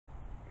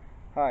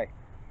Hi,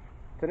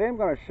 today I'm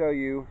going to show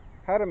you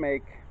how to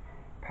make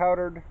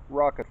powdered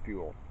rocket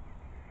fuel.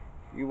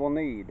 You will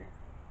need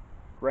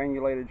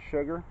granulated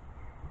sugar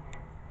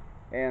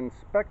and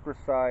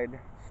Spectracide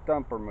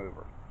stump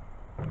remover.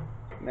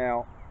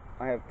 Now,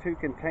 I have two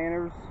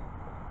containers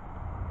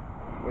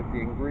with the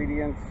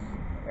ingredients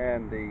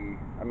and the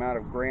amount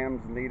of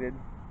grams needed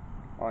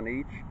on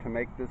each to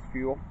make this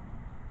fuel.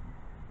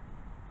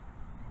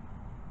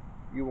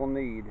 You will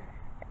need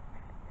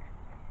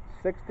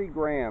 60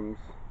 grams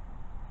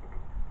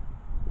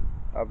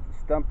of the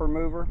stump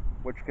remover,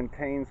 which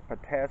contains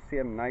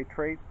potassium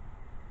nitrate,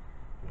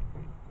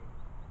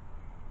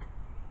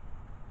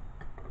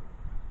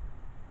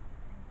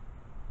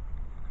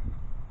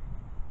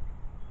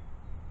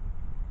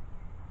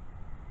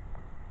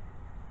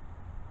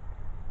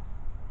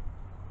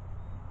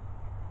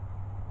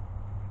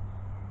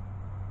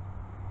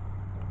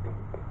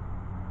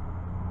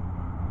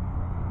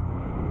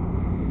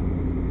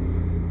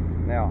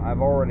 Now,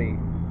 I've already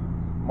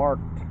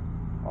marked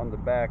on the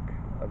back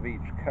of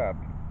each cup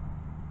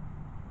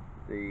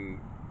the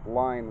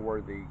line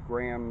where the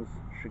grams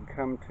should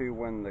come to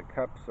when the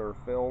cups are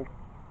filled,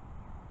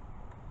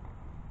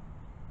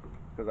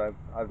 because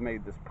I've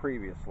made this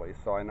previously,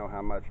 so I know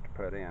how much to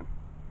put in.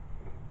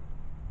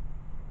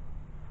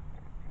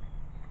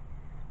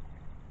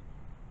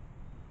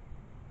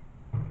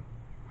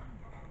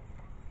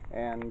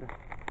 And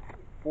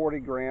 40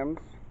 grams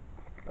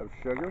of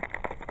sugar.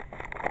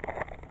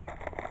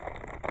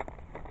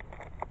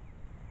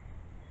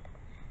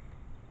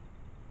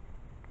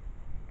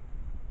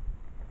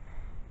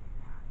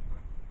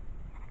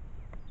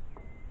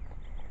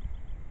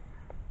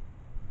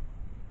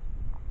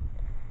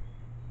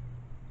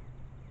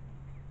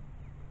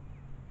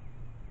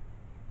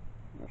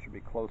 That should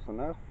be close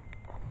enough.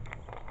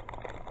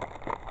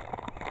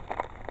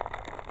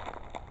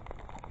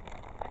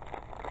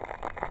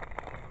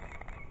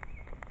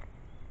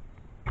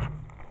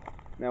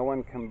 Now,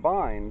 when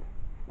combined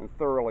and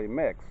thoroughly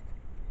mixed,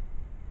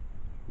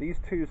 these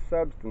two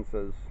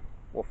substances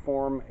will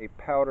form a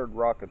powdered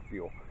rocket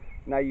fuel.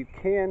 Now, you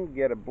can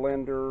get a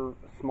blender,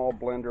 a small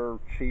blender,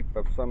 cheap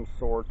of some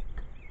sort,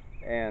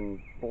 and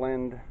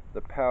blend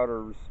the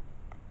powders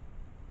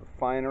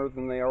finer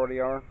than they already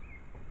are,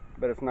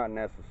 but it's not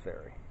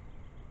necessary.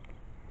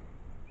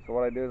 So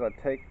what I do is I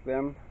take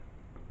them,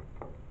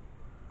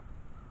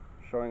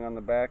 showing on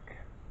the back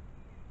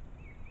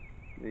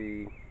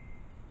the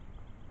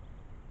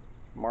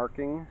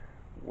marking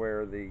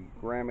where the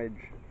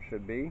grammage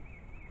should be,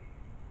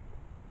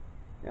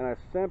 and I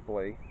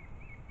simply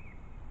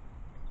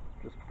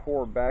just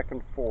pour back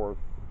and forth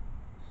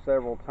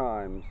several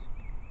times,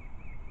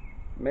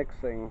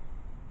 mixing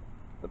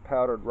the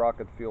powdered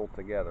rocket fuel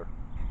together.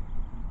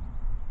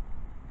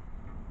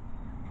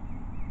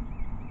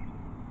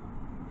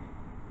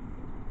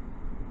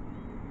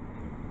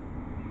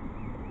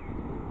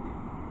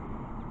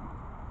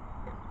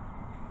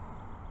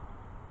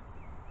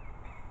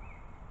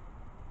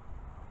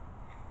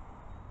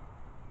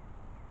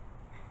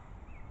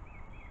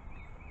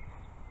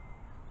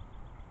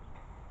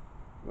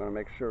 I'm going to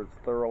make sure it's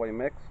thoroughly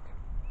mixed.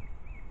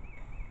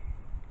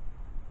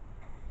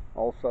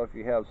 Also, if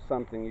you have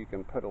something you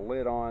can put a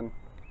lid on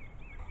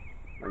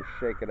and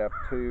shake it up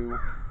too,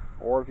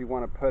 or if you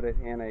want to put it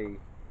in a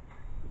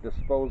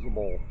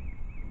disposable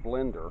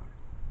blender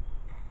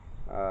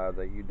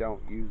that you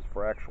don't use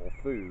for actual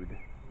food,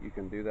 you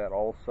can do that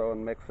also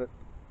and mix it.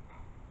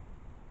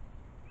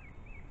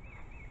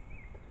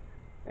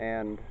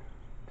 And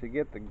to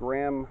get the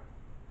gram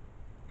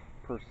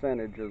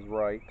percentages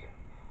right,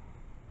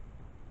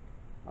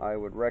 I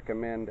would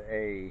recommend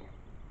a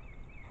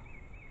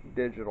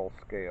digital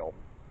scale.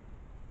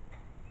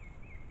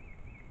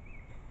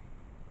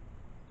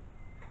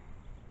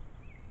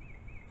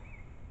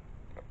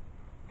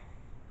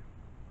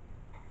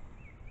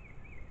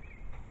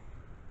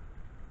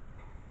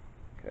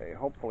 Okay,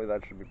 hopefully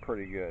that should be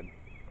pretty good.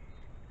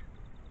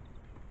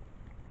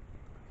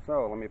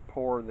 So let me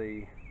pour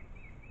the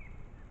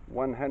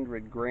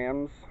 100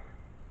 grams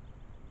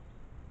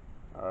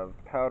of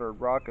powdered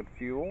rocket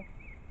fuel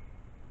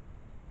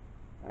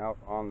out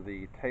on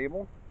the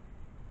table,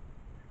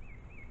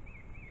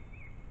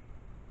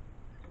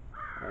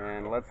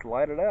 and let's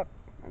light it up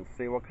and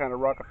see what kind of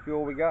rocket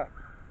fuel we got.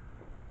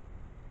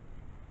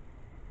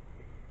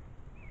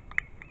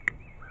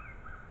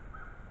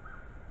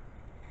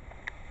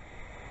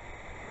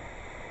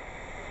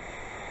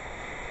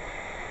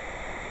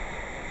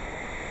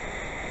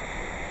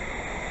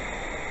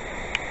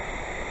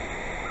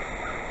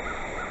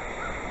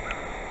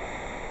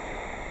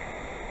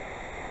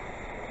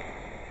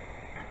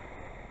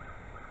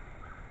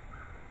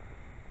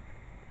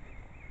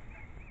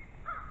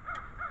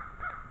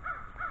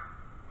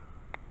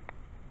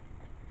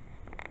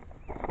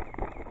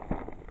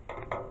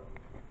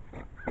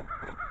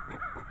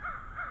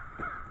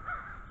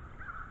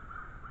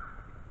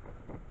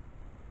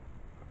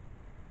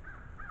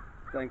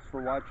 Thanks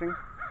for watching.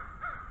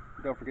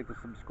 Don't forget to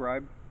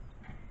subscribe,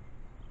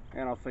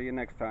 and I'll see you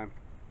next time.